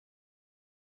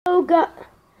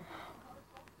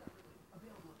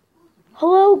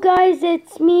Hello guys,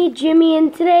 it's me, Jimmy,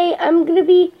 and today I'm going to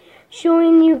be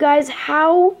showing you guys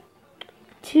how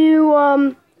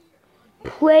to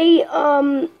play a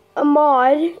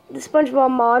mod, the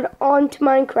SpongeBob mod, onto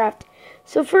Minecraft.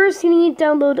 So first you need to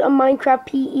download a Minecraft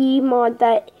PE mod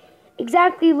that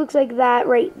exactly looks like that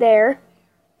right there.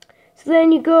 So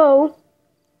then you go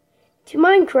to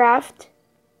Minecraft,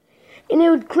 and it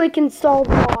would click install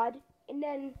mod, and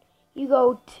then you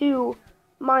go to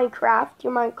Minecraft,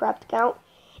 your Minecraft account,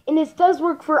 and this does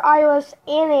work for iOS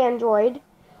and Android,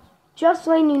 just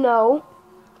letting you know.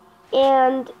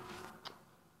 And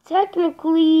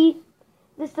technically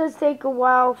this does take a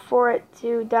while for it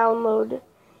to download,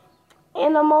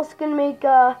 and I'm also gonna make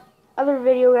other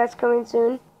video that's coming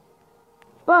soon,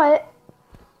 but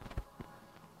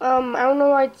I don't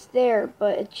know why it's there,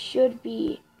 but it should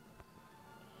be.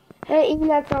 Hey, even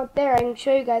that's not there, I can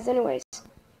show you guys anyways.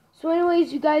 So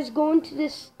anyways, you guys go into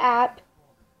this app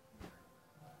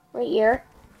right here,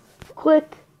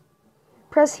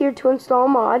 press here to install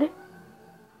mod, and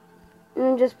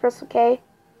then just press OK.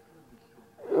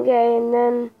 Okay, and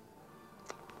then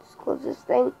just close this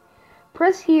thing.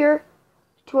 Press here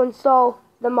to install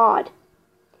the mod,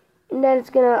 and then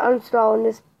it's gonna uninstall. And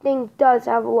this thing does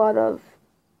have a lot of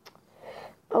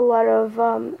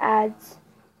ads.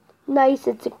 Nice,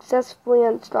 it's successfully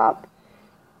installed.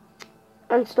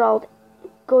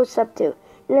 Go step 2, and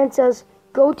then it says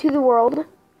go to the world.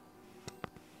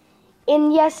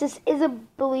 And yes, this is a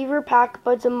believer pack,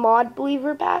 but it's a mod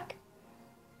believer pack.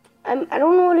 I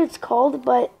don't know what it's called,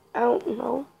 but I don't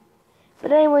know.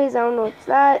 But anyways, I don't know what's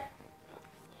that.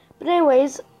 But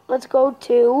anyways, let's go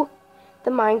to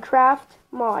the Minecraft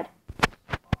mod.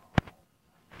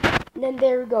 And then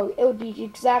there we go. It would be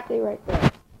exactly right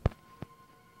there.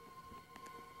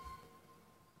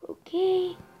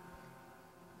 Okay.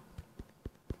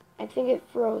 I think it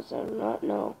froze. I do not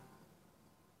know.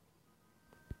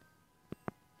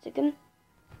 Second.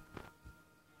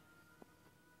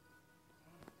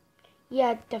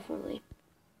 Yeah, definitely.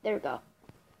 There we go.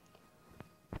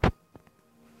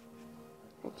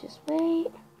 Just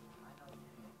wait.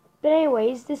 But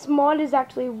anyways, this mod is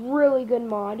actually a really good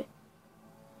mod.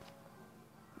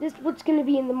 This is what's going to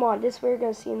be in the mod. This is what you're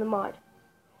going to see in the mod.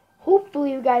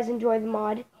 Hopefully you guys enjoy the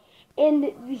mod.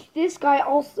 And this guy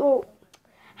also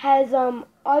has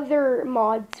other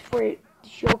mods for it to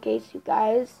showcase you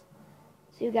guys,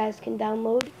 so you guys can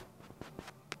download.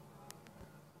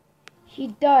 He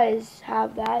does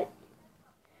have that,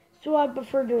 so I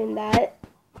prefer doing that.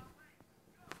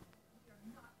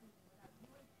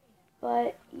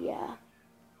 But yeah,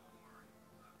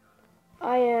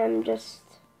 I am just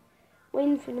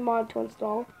waiting for the mod to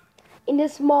install. In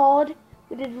this mod,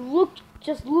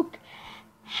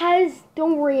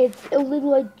 don't worry, it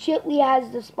legitly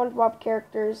has the SpongeBob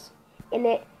characters in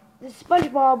it. The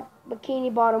SpongeBob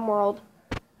Bikini Bottom world.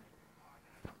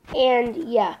 And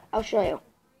yeah, I'll show you.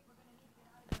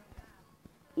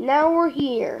 Now we're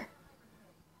here.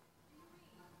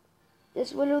 This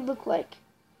is what it would look like.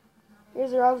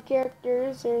 Here's all the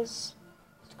characters. There's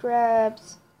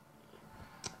Krabs.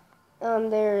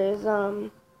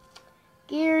 There's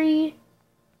Gary.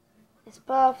 There's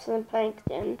Puffs and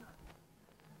Plankton.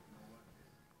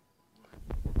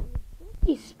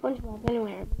 He's SpongeBob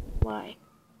anywhere. Why?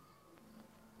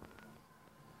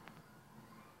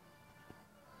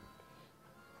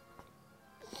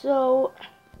 So,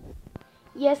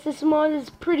 yes, this mod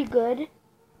is pretty good,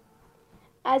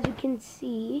 as you can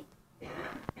see.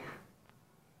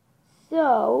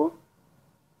 So,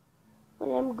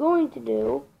 what I'm going to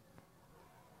do,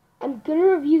 I'm going to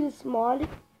review this mod,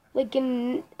 like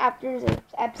after this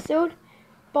episode,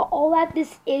 but all that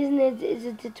this is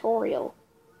a tutorial.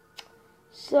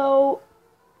 So,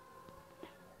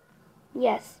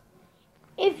 yes,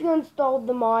 if you installed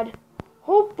the mod,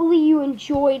 hopefully you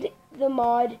enjoyed the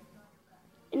mod,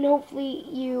 and hopefully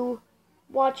you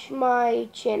watch my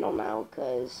channel now,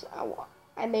 because now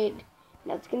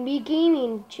it's going to be a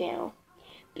gaming channel.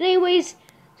 But anyways,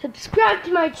 subscribe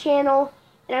to my channel,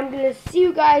 and I'm going to see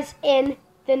you guys in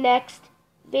the next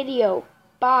video.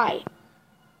 Bye.